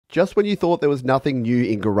Just when you thought there was nothing new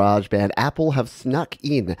in GarageBand, Apple have snuck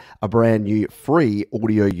in a brand new free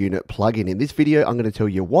audio unit plugin. In this video, I'm going to tell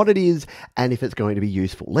you what it is and if it's going to be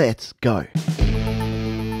useful. Let's go.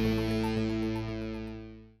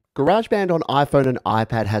 GarageBand on iPhone and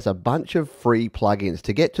iPad has a bunch of free plugins.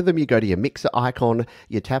 To get to them, you go to your mixer icon,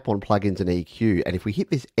 you tap on plugins and EQ, and if we hit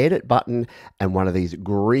this edit button and one of these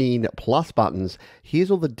green plus buttons,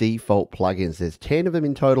 here's all the default plugins. There's 10 of them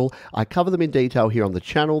in total. I cover them in detail here on the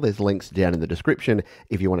channel. There's links down in the description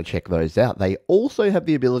if you want to check those out. They also have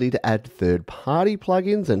the ability to add third-party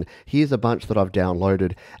plugins, and here's a bunch that I've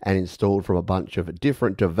downloaded and installed from a bunch of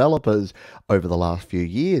different developers over the last few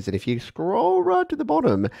years. And if you scroll right to the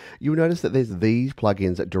bottom, you'll notice that there's these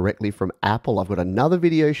plugins directly from Apple. I've got another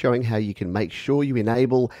video showing how you can make sure you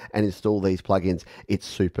enable and install these plugins. It's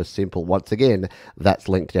super simple. Once again, that's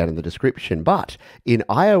linked down in the description. But in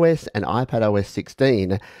iOS and iPadOS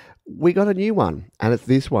 16, we got a new one, and it's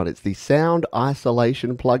this one. It's the Sound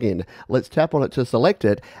Isolation plugin. Let's tap on it to select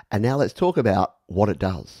it, and now let's talk about what it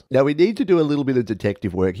does. Now, we need to do a little bit of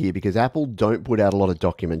detective work here because Apple don't put out a lot of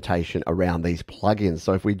documentation around these plugins.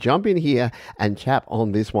 So if we jump in here and tap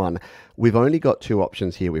on this one, we've only got two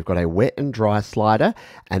options here. We've got a wet and dry slider,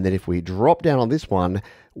 and then if we drop down on this one,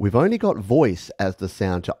 we've only got voice as the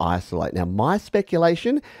sound to isolate. Now, my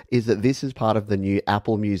speculation is that this is part of the new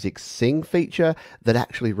Apple Music Sing feature that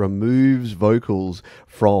actually removes vocals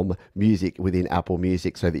from music within Apple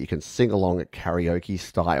Music so that you can sing along at karaoke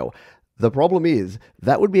style. The problem is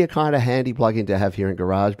that would be a kind of handy plugin to have here in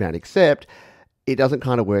GarageBand, except it doesn't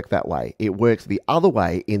kind of work that way. It works the other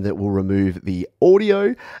way in that we'll remove the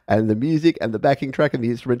audio and the music and the backing track and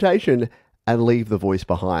the instrumentation and leave the voice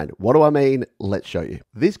behind. What do I mean? Let's show you.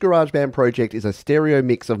 This GarageBand project is a stereo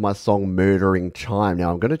mix of my song Murdering Time.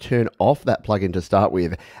 Now I'm going to turn off that plugin to start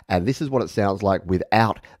with, and this is what it sounds like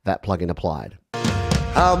without that plugin applied.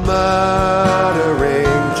 I'm murdering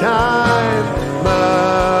time,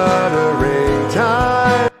 murdering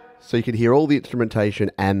time. So you can hear all the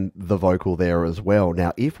instrumentation and the vocal there as well.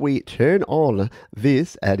 Now, if we turn on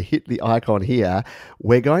this and hit the icon here,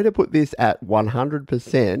 we're going to put this at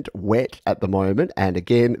 100% wet at the moment. And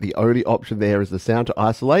again, the only option there is the sound to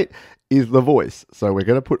isolate is the voice. So we're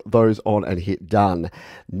going to put those on and hit done.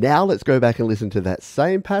 Now let's go back and listen to that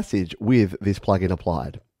same passage with this plugin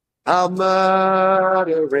applied. I'm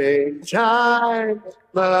murdering time,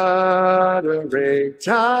 murdering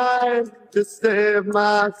time to save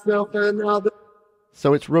myself another.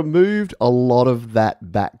 So it's removed a lot of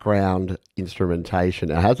that background instrumentation.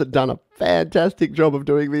 Now, has it done a fantastic job of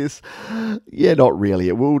doing this? Yeah, not really.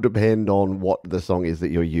 It will depend on what the song is that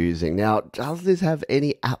you're using. Now, does this have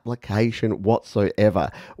any application whatsoever?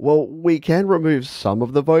 Well, we can remove some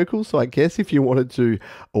of the vocals. So I guess if you wanted to,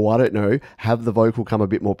 I don't know, have the vocal come a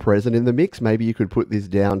bit more present in the mix, maybe you could put this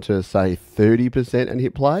down to, say, 30% and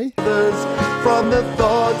hit play. From the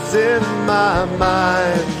thoughts in my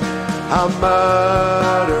mind,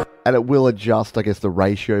 and it will adjust, I guess, the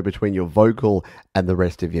ratio between your vocal and the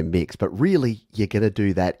rest of your mix. But really, you're going to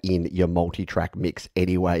do that in your multi-track mix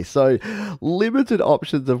anyway. So limited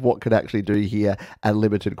options of what could actually do here and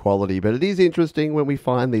limited quality. But it is interesting when we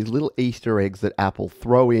find these little Easter eggs that Apple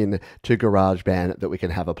throw in to GarageBand that we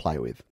can have a play with.